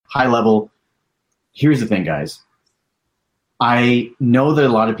high level. Here's the thing, guys. I know that a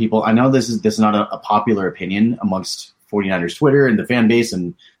lot of people, I know this is not a popular opinion amongst 49ers Twitter and the fan base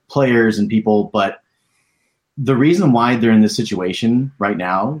and players and people, but the reason why they're in this situation right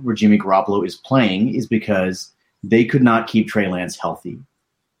now where Jimmy Garoppolo is playing is because they could not keep Trey Lance healthy.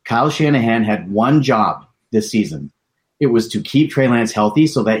 Kyle Shanahan had one job this season. It was to keep Trey Lance healthy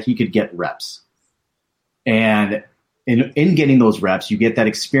so that he could get reps. And in getting those reps, you get that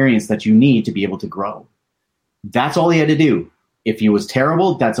experience that you need to be able to grow. That's all he had to do. If he was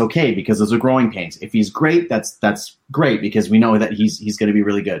terrible, that's okay because those are growing pains. If he's great, that's great because we know that he's going to be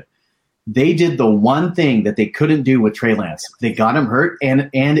really good. They did the one thing that they couldn't do with Trey Lance. They got him hurt, and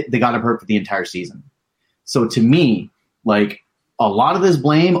they got him hurt for the entire season. So to me, like a lot of this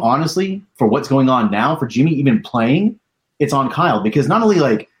blame, honestly, for what's going on now, for Jimmy even playing, it's on Kyle because not only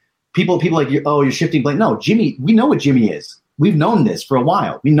like people like, you're shifting blame. No, Jimmy, we know what Jimmy is. We've known this for a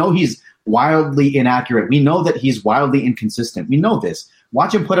while. We know he's wildly inaccurate. We know that he's wildly inconsistent. We know this.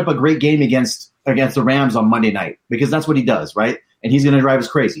 Watch him put up a great game against the Rams on Monday night because that's what he does, right? And he's going to drive us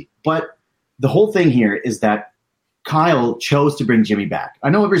crazy. But the whole thing here is that Kyle chose to bring Jimmy back. I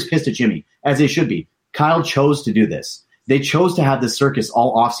know everybody's pissed at Jimmy, as they should be. Kyle chose to do this. They chose to have this circus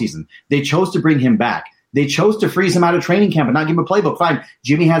all offseason. They chose to bring him back. They chose to freeze him out of training camp and not give him a playbook. Fine,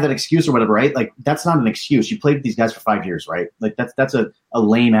 Jimmy had that excuse or whatever, right? Like, that's not an excuse. You played with these guys for 5 years, right? Like, that's a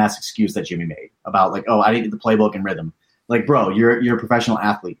lame-ass excuse that Jimmy made about, like, I didn't get the playbook and rhythm. Like, bro, you're a professional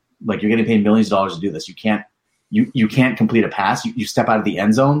athlete. Like, you're getting paid millions of dollars to do this. You can't complete a pass. You step out of the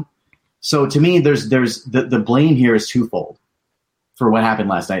end zone. So to me, there's the blame here is twofold for what happened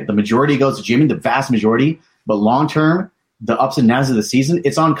last night. The majority goes to Jimmy, the vast majority, but long term, the ups and downs of the season,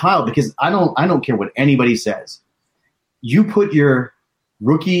 it's on Kyle because I don't care what anybody says. You put your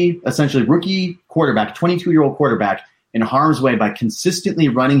rookie quarterback, 22-year-old quarterback, in harm's way by consistently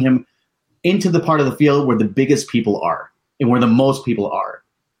running him into the part of the field where the biggest people are and where the most people are,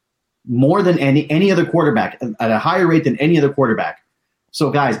 more than any other quarterback, at a higher rate than any other quarterback. So,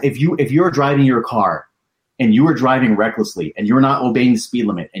 guys, if you're driving your car and you are driving recklessly and you're not obeying the speed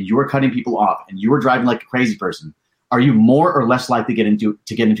limit and you are cutting people off and you are driving like a crazy person, are you more or less likely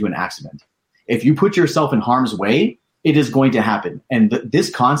to get into an accident? If you put yourself in harm's way, it is going to happen. And this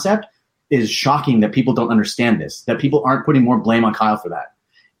concept is shocking that people don't understand this, that people aren't putting more blame on Kyle for that.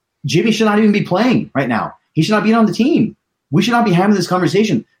 Jimmy should not even be playing right now. He should not be on the team. We should not be having this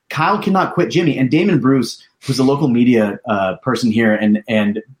conversation. Kyle cannot quit Jimmy. And Damon Bruce, who's a local media person here,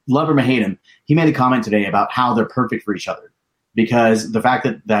 and love him or hate him, he made a comment today about how they're perfect for each other. Because the fact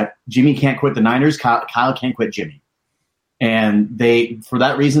that Jimmy can't quit the Niners, Kyle can't quit Jimmy. And for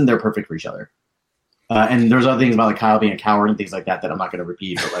that reason, they're perfect for each other. And there's other things about like Kyle being a coward and things like that I'm not going to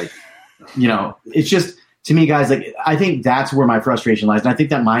repeat. But like, it's just, to me, guys, like I think that's where my frustration lies. And I think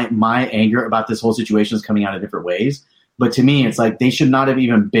that my anger about this whole situation is coming out in different ways. But to me, it's like they should not have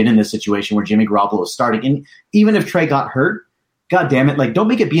even been in this situation where Jimmy Garoppolo is starting. And even if Trey got hurt, God damn it, like don't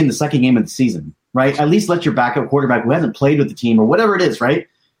make it be in the second game of the season, right? At least let your backup quarterback who hasn't played with the team or whatever it is, right,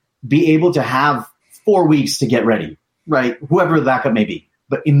 be able to have 4 weeks to get ready, right? Whoever the backup may be.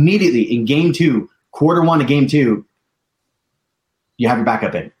 But immediately in game 2, quarter 1 to game 2, you have your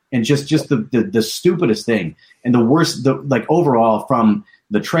backup in. And just the stupidest thing and the worst, like overall, from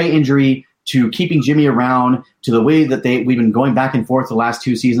the Trey injury to keeping Jimmy around, to the way that we've been going back and forth the last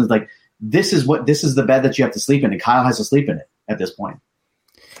 2 seasons. Like this is the bed that you have to sleep in, and Kyle has to sleep in it at this point.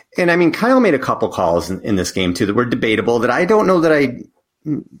 And I mean, Kyle made a couple calls in this game too that were debatable that I don't know that I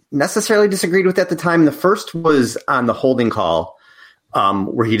necessarily disagreed with at the time. The first was on the holding call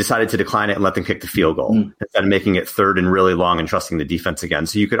where he decided to decline it and let them kick the field goal instead of making it third and really long and trusting the defense again.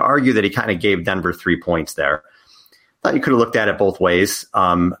 So you could argue that he kind of gave Denver 3 points there. Thought you could have looked at it both ways.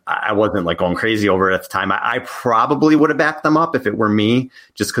 I wasn't like going crazy over it at the time. I probably would have backed them up if it were me,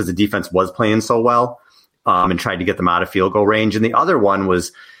 just because the defense was playing so well and tried to get them out of field goal range. And the other one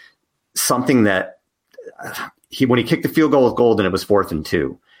was something that when he kicked the field goal with Golden, it was 4th and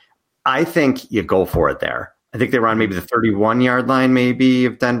 2. I think you go for it there. I think they were on maybe the 31-yard line, maybe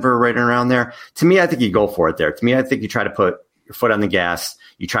of Denver, right around there. To me, I think you go for it there. To me, I think you try to put your foot on the gas.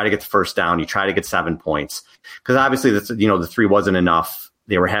 You try to get the first down. You try to get 7 points. Because obviously, the 3 wasn't enough.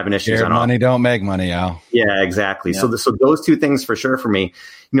 They were having issues. Money don't make money, Al. Yeah, exactly. Yeah. So those 2 things for sure for me,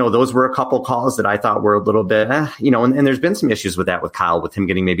 those were a couple calls that I thought were a little bit, and there's been some issues with that with Kyle, with him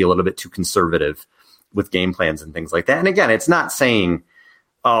getting maybe a little bit too conservative with game plans and things like that. And again, it's not saying,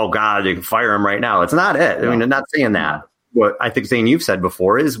 oh God, you can fire him right now. It's not it. I mean, I'm not saying that. What I think, Zane, you've said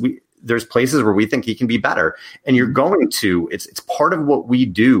before is there's places where we think he can be better. And you're going to, it's part of what we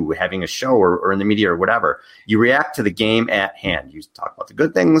do, having a show or in the media or whatever. You react to the game at hand. You talk about the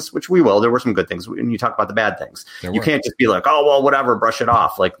good things, which we will. There were some good things, and you talk about the bad things. You can't just be like, oh, well, whatever, brush it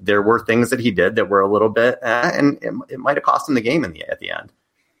off. Like, there were things that he did that were a little bit, and it might have cost him the game at the end.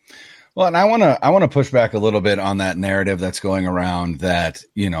 Well, and I want to push back a little bit on that narrative that's going around that,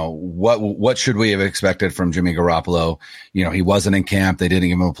 what should we have expected from Jimmy Garoppolo? He wasn't in camp. They didn't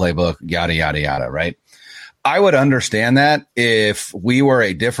give him a playbook, yada, yada, yada, right? I would understand that if we were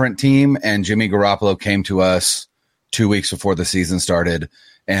a different team and Jimmy Garoppolo came to us 2 weeks before the season started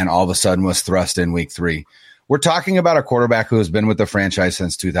and all of a sudden was thrust in week 3. We're talking about a quarterback who has been with the franchise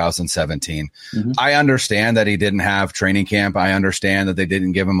since 2017. Mm-hmm. I understand that he didn't have training camp. I understand that they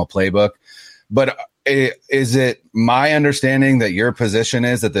didn't give him a playbook. But is it my understanding that your position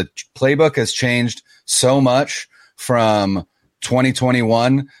is that the playbook has changed so much from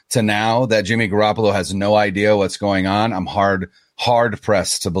 2021 to now that Jimmy Garoppolo has no idea what's going on? I'm hard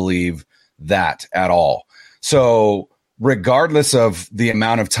pressed to believe that at all. So regardless of the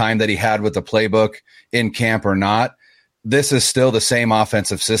amount of time that he had with the playbook in camp or not, this is still the same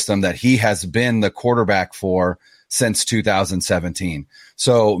offensive system that he has been the quarterback for since 2017.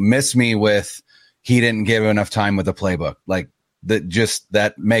 So miss me with he didn't give enough time with the playbook. Like,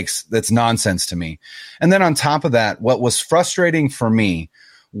 that's nonsense to me. And then on top of that, what was frustrating for me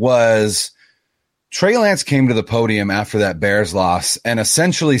was Trey Lance came to the podium after that Bears loss and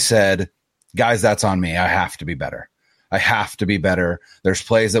essentially said, guys, that's on me. I have to be better. I have to be better. There's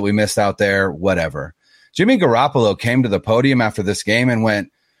plays that we missed out there, whatever. Jimmy Garoppolo came to the podium after this game and went,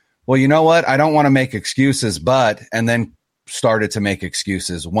 well, you know what? I don't want to make excuses, and then started to make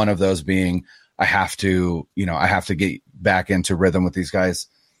excuses. One of those being, I have to get back into rhythm with these guys.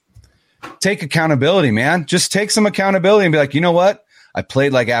 Take accountability, man. Just take some accountability and be like, you know what? I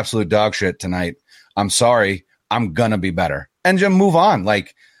played like absolute dog shit tonight. I'm sorry. I'm going to be better. And just move on.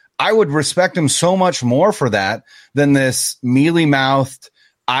 Like, I would respect him so much more for that than this mealy-mouthed,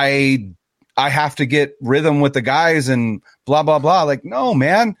 I have to get rhythm with the guys and blah, blah, blah. Like, no,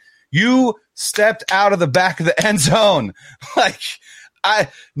 man, you stepped out of the back of the end zone. Like,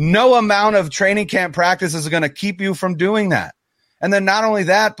 no amount of training camp practice is going to keep you from doing that. And then not only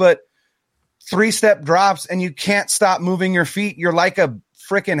that, but 3-step drops and you can't stop moving your feet. You're like a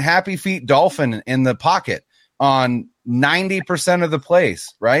freaking happy feet dolphin in the pocket on 90% of the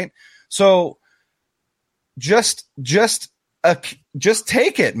plays, right? So just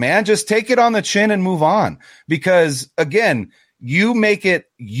take it, man. Just take it on the chin and move on. Because again, you make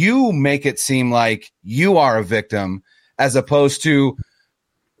it seem like you are a victim as opposed to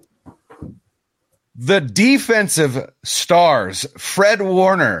the defensive stars. Fred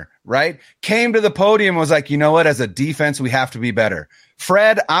Warner, right? Came to the podium and was like, you know what? As a defense, we have to be better.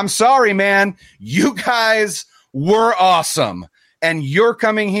 Fred, I'm sorry, man. You guys were awesome. And you're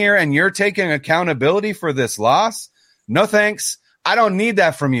coming here and you're taking accountability for this loss. No thanks. I don't need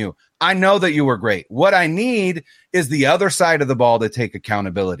that from you. I know that you were great. What I need is the other side of the ball to take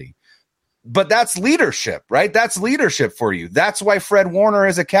accountability. But that's leadership, right? That's leadership for you. That's why Fred Warner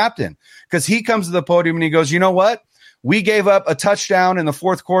is a captain, because he comes to the podium and he goes, you know what? We gave up a touchdown in the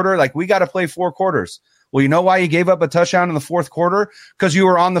fourth quarter. Like, we got to play 4 quarters. Well, you know why you gave up a touchdown in the fourth quarter? Because you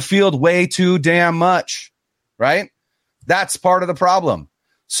were on the field way too damn much, right? That's part of the problem.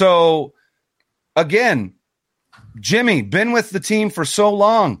 So again, Jimmy, been with the team for so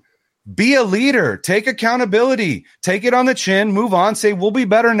long. Be a leader. Take accountability. Take it on the chin. Move on. Say, we'll be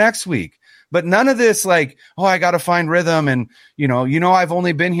better next week. But none of this like, oh, I got to find rhythm. And, I've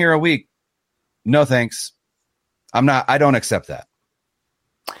only been here a week. No, thanks. I don't accept that.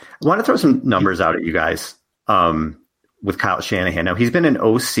 I want to throw some numbers out at you guys with Kyle Shanahan. Now, he's been an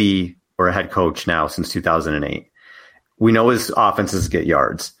OC or a head coach now since 2008. We know his offenses get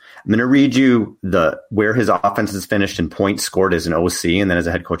yards. I'm going to read you where his offense is finished in points scored as an OC and then as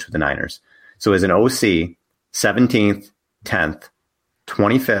a head coach with the Niners. So as an OC, 17th, 10th,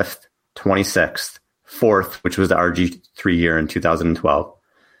 25th, 26th, 4th, which was the RG3 year in 2012,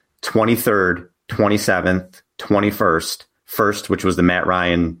 23rd, 27th, 21st, 1st, which was the Matt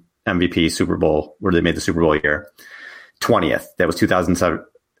Ryan MVP Super Bowl, where they made the Super Bowl year, 20th. That was 2007.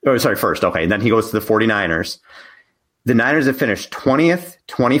 Oh, sorry, 1st. Okay. And then he goes to the 49ers. The Niners have finished 20th,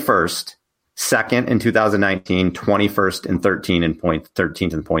 21st, 2nd in 2019, 21st and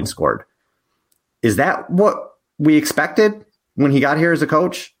 13th in points scored. Is that what we expected when he got here as a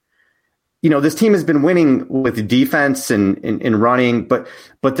coach? This team has been winning with defense and running, but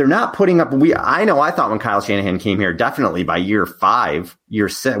they're not putting up. I thought when Kyle Shanahan came here, definitely by year 5, year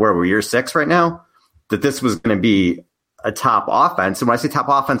 6, where we're year 6 right now, that this was going to be a top offense. And when I say top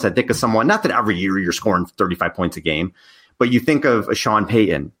offense, I think of someone, not that every year you're scoring 35 points a game, but you think of a Sean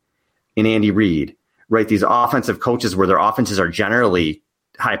Payton and Andy Reid, right? These offensive coaches where their offenses are generally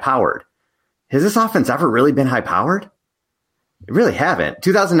high powered. Has this offense ever really been high powered? They really haven't.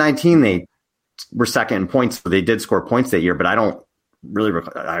 2019, they were second in points. So they did score points that year, but I don't really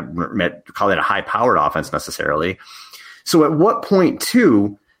call it a high powered offense necessarily. So at what point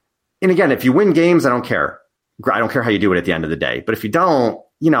too, and again, if you win games, I don't care. I don't care how you do it at the end of the day. But if you don't,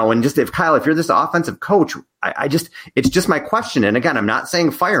 and just if Kyle, if you're this offensive coach, it's just my question. And again, I'm not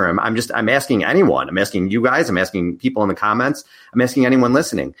saying fire him. I'm asking anyone. I'm asking you guys. I'm asking people in the comments. I'm asking anyone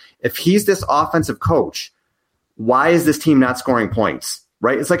listening. If he's this offensive coach, why is this team not scoring points?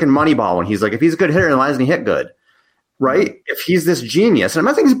 Right? It's like in Moneyball when he's like, if he's a good hitter, then why doesn't he hit good? Right? If he's this genius, and I'm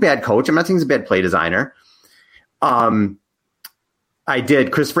not saying he's a bad coach. I'm not saying he's a bad play designer.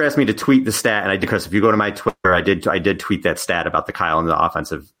 Christopher asked me to tweet the stat, and I did, Chris, if you go to my Twitter, I did tweet that stat about the Kyle and the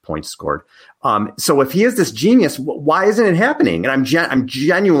offensive points scored. So if he is this genius, why isn't it happening? And I'm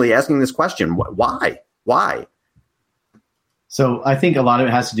genuinely asking this question. Why? So I think a lot of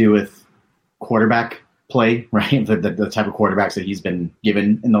it has to do with quarterback play, right? The type of quarterbacks that he's been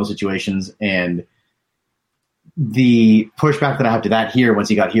given in those situations. And the pushback that I have to that here, once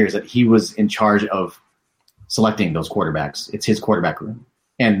he got here, is that he was in charge of selecting those quarterbacks. It's his quarterback room.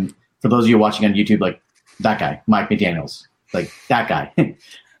 And for those of you watching on YouTube, like that guy, Mike McDaniels, like that guy,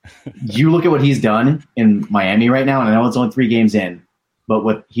 you look at what he's done in Miami right now, and I know it's only 3 games in, but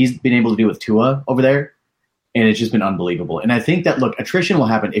what he's been able to do with Tua over there, and it's just been unbelievable. And I think that, look, attrition will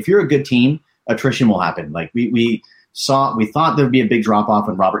happen. If you're a good team, attrition will happen. Like we thought there would be a big drop off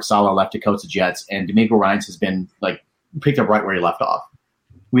when Robert Saleh left to coach the Jets, and DeMeco Ryans has been like picked up right where he left off.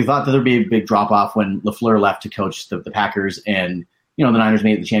 We thought that there'd be a big drop off when LaFleur left to coach the Packers, and the Niners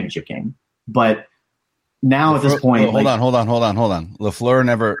made the championship game. But now at this point, hold on. LaFleur,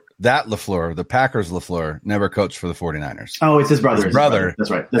 the Packers LaFleur, never coached for the 49ers. Oh, it's his brother.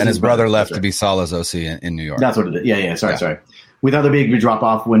 That's right. And his brother left to be Saleh's OC in New York. That's what it is. Yeah. Sorry. We thought there'd be a big drop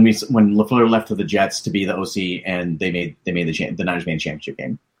off when LaFleur left to the Jets to be the OC, and the Niners made the championship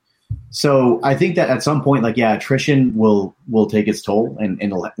game. So I think that at some point, attrition will take its toll, and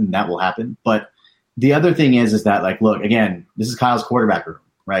that will happen. But the other thing is that, like, look, again, this is Kyle's quarterback room,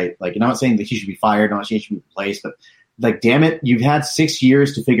 right? Like, you're not saying that he should be fired, not saying he should be replaced, but like, damn it, you've had 6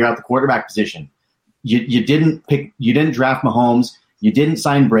 years to figure out the quarterback position. You didn't draft Mahomes, you didn't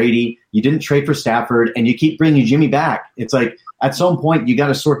sign Brady, you didn't trade for Stafford, and you keep bringing Jimmy back. It's like, at some point, you got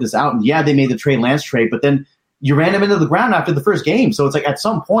to sort this out. And yeah, they made the Trey Lance trade, but then you ran him into the ground after the first game. So it's like, at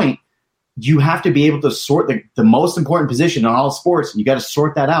some point, you have to be able to sort the most important position in all sports. You got to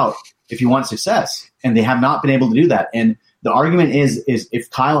sort that out if you want success. And they have not been able to do that. And the argument is if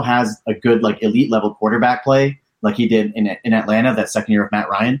Kyle has a good, like, elite level quarterback play, like he did in Atlanta, that second year of Matt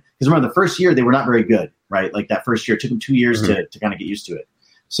Ryan, because remember the first year they were not very good, right? Like that first year, it took them 2 years to kind of get used to it.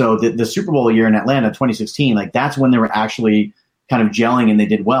 So the Super Bowl year in Atlanta, 2016, like that's when they were actually kind of gelling and they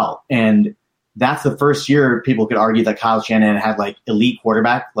did well. And that's the first year people could argue that Kyle Shanahan had like elite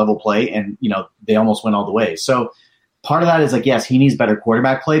quarterback level play, and they almost went all the way. So part of that is like, yes, he needs better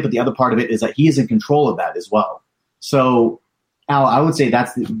quarterback play, but the other part of it is that he is in control of that as well. So Al, I would say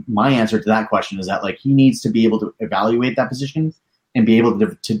that's my answer to that question, is that like he needs to be able to evaluate that position and be able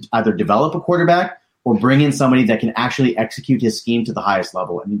to either develop a quarterback or bring in somebody that can actually execute his scheme to the highest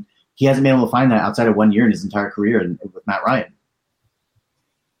level. I mean, he hasn't been able to find that outside of 1 year in his entire career with Matt Ryan.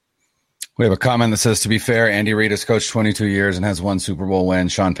 We have a comment that says, to be fair, Andy Reid has coached 22 years and has 1 Super Bowl win.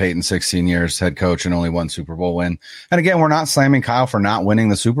 Sean Payton, 16 years, head coach, and only 1 Super Bowl win. And again, we're not slamming Kyle for not winning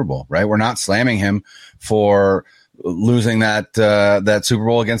the Super Bowl, right? We're not slamming him for losing that Super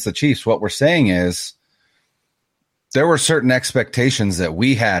Bowl against the Chiefs. What we're saying is there were certain expectations that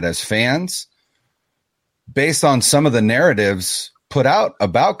we had as fans based on some of the narratives put out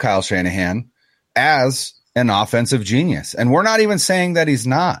about Kyle Shanahan as an offensive genius. And we're not even saying that he's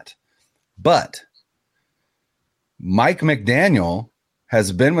not. But Mike McDaniel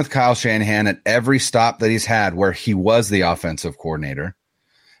has been with Kyle Shanahan at every stop that he's had where he was the offensive coordinator.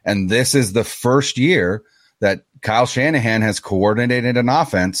 And this is the first year that Kyle Shanahan has coordinated an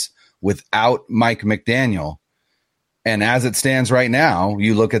offense without Mike McDaniel. And as it stands right now,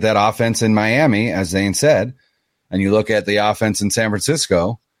 you look at that offense in Miami, as Zane said, and you look at the offense in San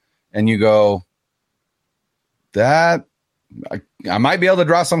Francisco, and you go, that I might be able to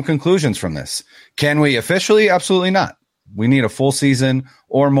draw some conclusions from this. Can we officially? Absolutely not. We need a full season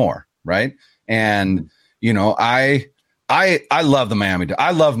or more, right? And, I love the Miami.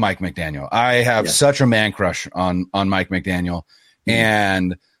 I love Mike McDaniel. I have such a man crush on Mike McDaniel.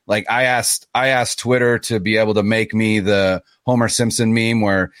 And Like I asked Twitter to be able to make me the Homer Simpson meme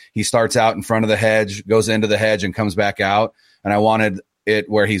where he starts out in front of the hedge, goes into the hedge and comes back out. And I wanted it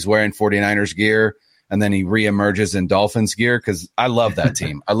where he's wearing 49ers gear and then he reemerges in Dolphins gear because I love that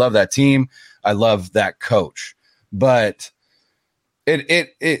team. I love that team. I love that coach. But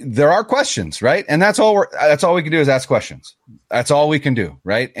there are questions, right? And that's all we can do is ask questions. That's all we can do,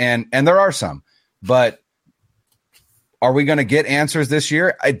 right? And there are some. But are we going to get answers this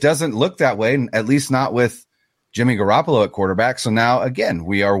year? It doesn't look that way, at least not with Jimmy Garoppolo at quarterback. So now, again,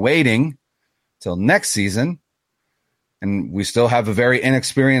 we are waiting till next season, and we still have a very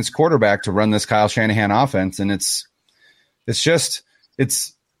inexperienced quarterback to run this Kyle Shanahan offense, and it's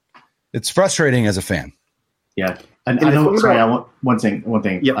frustrating as a fan. Yeah. And I know. Sorry, one thing.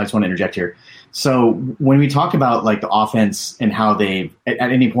 Yep. I just want to interject here. So when we talk about like the offense and how they've at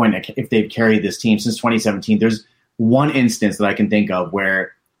any point, if they've carried this team since 2017, there's one instance that I can think of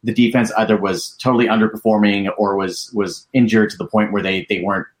where the defense either was totally underperforming or was injured to the point where they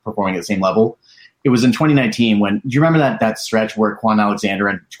weren't performing at the same level. It was in 2019 when, do you remember that stretch where Quan Alexander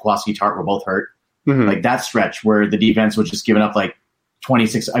and Jaquiski Tartt were both hurt? Mm-hmm. Like that stretch where the defense was just giving up like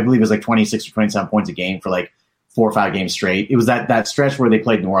 26, I believe it was like 26 or 27 points a game for like 4 or 5 games straight. It was that stretch where they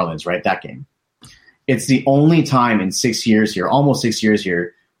played New Orleans, right? That game. It's the only time in 6 years here, almost 6 years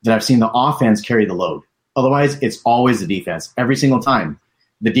here, that I've seen the offense carry the load. Otherwise, it's always the defense. Every single time.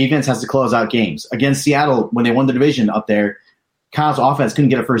 The defense has to close out games. Against Seattle, when they won the division up there, Kyle's offense couldn't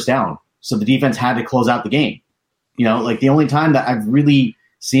get a first down. So the defense had to close out the game. You know, like the only time that I've really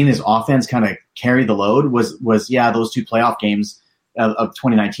seen his offense kind of carry the load was those 2 playoff games of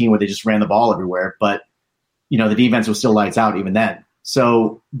 2019 where they just ran the ball everywhere. But, you know, the defense was still lights out even then.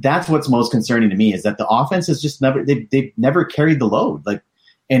 So that's what's most concerning to me is that the offense is just they've never carried the load. Like,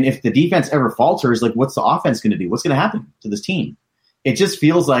 and if the defense ever falters, like what's the offense going to do? What's going to happen to this team? It just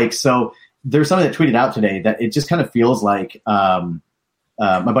feels like, so there's somebody that tweeted out today that it just kind of feels like my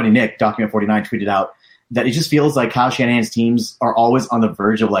buddy Nick, Document 49, tweeted out that it just feels like Kyle Shanahan's teams are always on the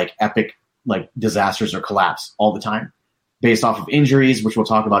verge of like epic like disasters or collapse all the time based off of injuries, which we'll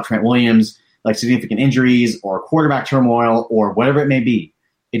talk about, Trent Williams, like significant injuries or quarterback turmoil or whatever it may be.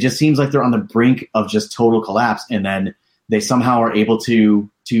 It just seems like they're on the brink of just total collapse. And then they somehow are able to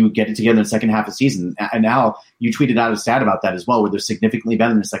get it together in the second half of the season. And now you tweeted out a stat about that as well, where they're significantly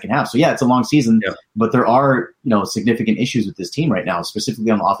better in the second half. So yeah, it's a long season, but there are, significant issues with this team right now, specifically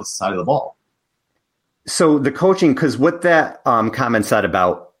on the offensive side of the ball. So the coaching, because what that comment said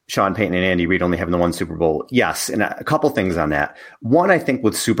about Sean Payton and Andy Reid only having the one Super Bowl, yes, and a couple things on that. One, I think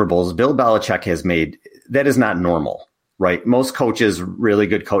with Super Bowls, Bill Belichick has made, that is not normal, right? Most coaches, really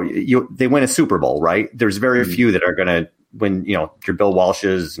good coach, they win a Super Bowl, right? There's very few that are going to win, your Bill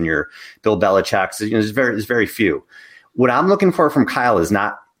Walsh's and your Bill Belichick's. There's very few. What I'm looking for from Kyle is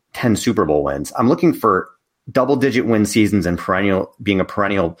not 10 Super Bowl wins. I'm looking for double-digit win seasons and being a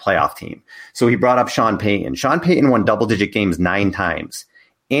perennial playoff team. So he brought up Sean Payton. Sean Payton won double-digit games 9 times.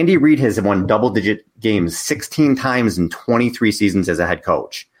 Andy Reid has won double-digit games 16 times in 23 seasons as a head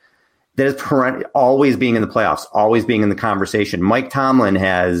coach. That is always being in the playoffs, always being in the conversation. Mike Tomlin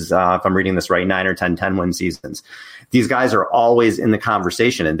has, if I'm reading this right, 9 or 10 win seasons. These guys are always in the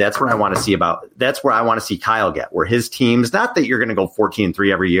conversation, and that's where I want to see that's where I want to see Kyle get, where his teams, not that you're going to go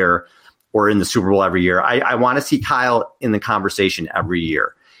 14-3 every year or in the Super Bowl every year. I want to see Kyle in the conversation every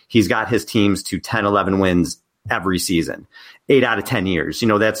year. He's got his teams to 10, 11 wins every season, 8 out of 10 years,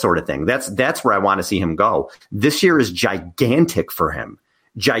 that sort of thing. That's where I want to see him go. This year is gigantic for him.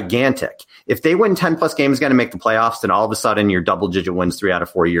 Gigantic. If they win 10 plus games, going to make the playoffs, then all of a sudden you're double digit wins 3 out of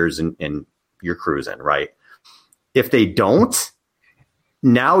 4 years and you're cruising, right? If they don't,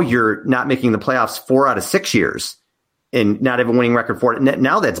 now you're not making the playoffs 4 out of 6 years and not having a winning record for it.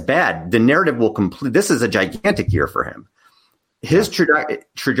 Now that's bad. The narrative will complete. This is a gigantic year for him. His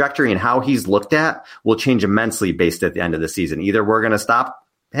trajectory and how he's looked at will change immensely based at the end of the season. Either we're going to stop,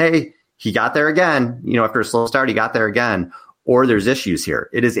 hey, he got there again. After a slow start, he got there again. Or there's issues here.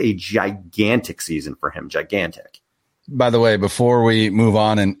 It is a gigantic season for him. Gigantic. By the way, before we move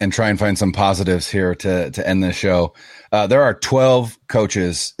on and try and find some positives here to end this show, there are 12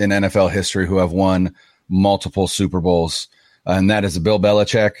 coaches in NFL history who have won multiple Super Bowls. And that is Bill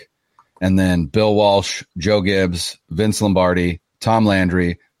Belichick, and then Bill Walsh, Joe Gibbs, Vince Lombardi, Tom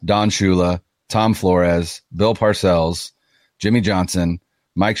Landry, Don Shula, Tom Flores, Bill Parcells, Jimmy Johnson,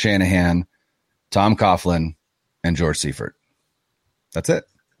 Mike Shanahan, Tom Coughlin, and George Seifert. That's it.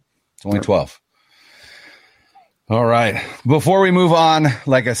 It's only 12. All right. Before we move on,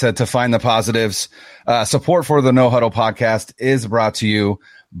 like I said, to find the positives, support for the No Huddle podcast is brought to you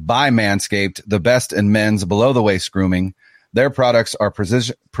by Manscaped, the best in men's below the waist grooming. Their products are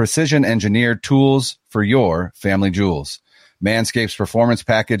precision engineered tools for your family jewels. Manscaped's Performance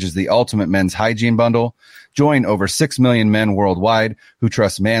Package is the ultimate men's hygiene bundle. Join over 6 million men worldwide who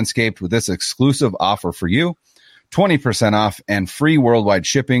trust Manscaped with this exclusive offer for you. 20% off and free worldwide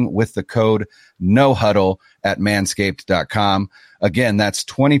shipping with the code NOHUDDLE at manscaped.com. Again, that's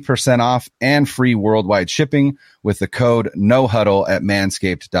 20% off and free worldwide shipping with the code NOHUDDLE at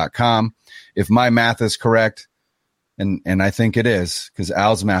manscaped.com. If my math is correct, and I think it is, because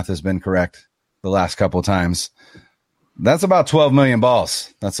Al's math has been correct the last couple of times, that's about 12 million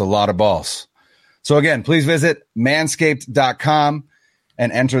balls. That's a lot of balls. So again, please visit manscaped.com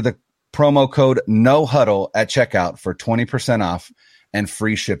and enter the promo code NOHUDDLE at checkout for 20% off and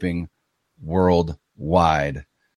free shipping worldwide.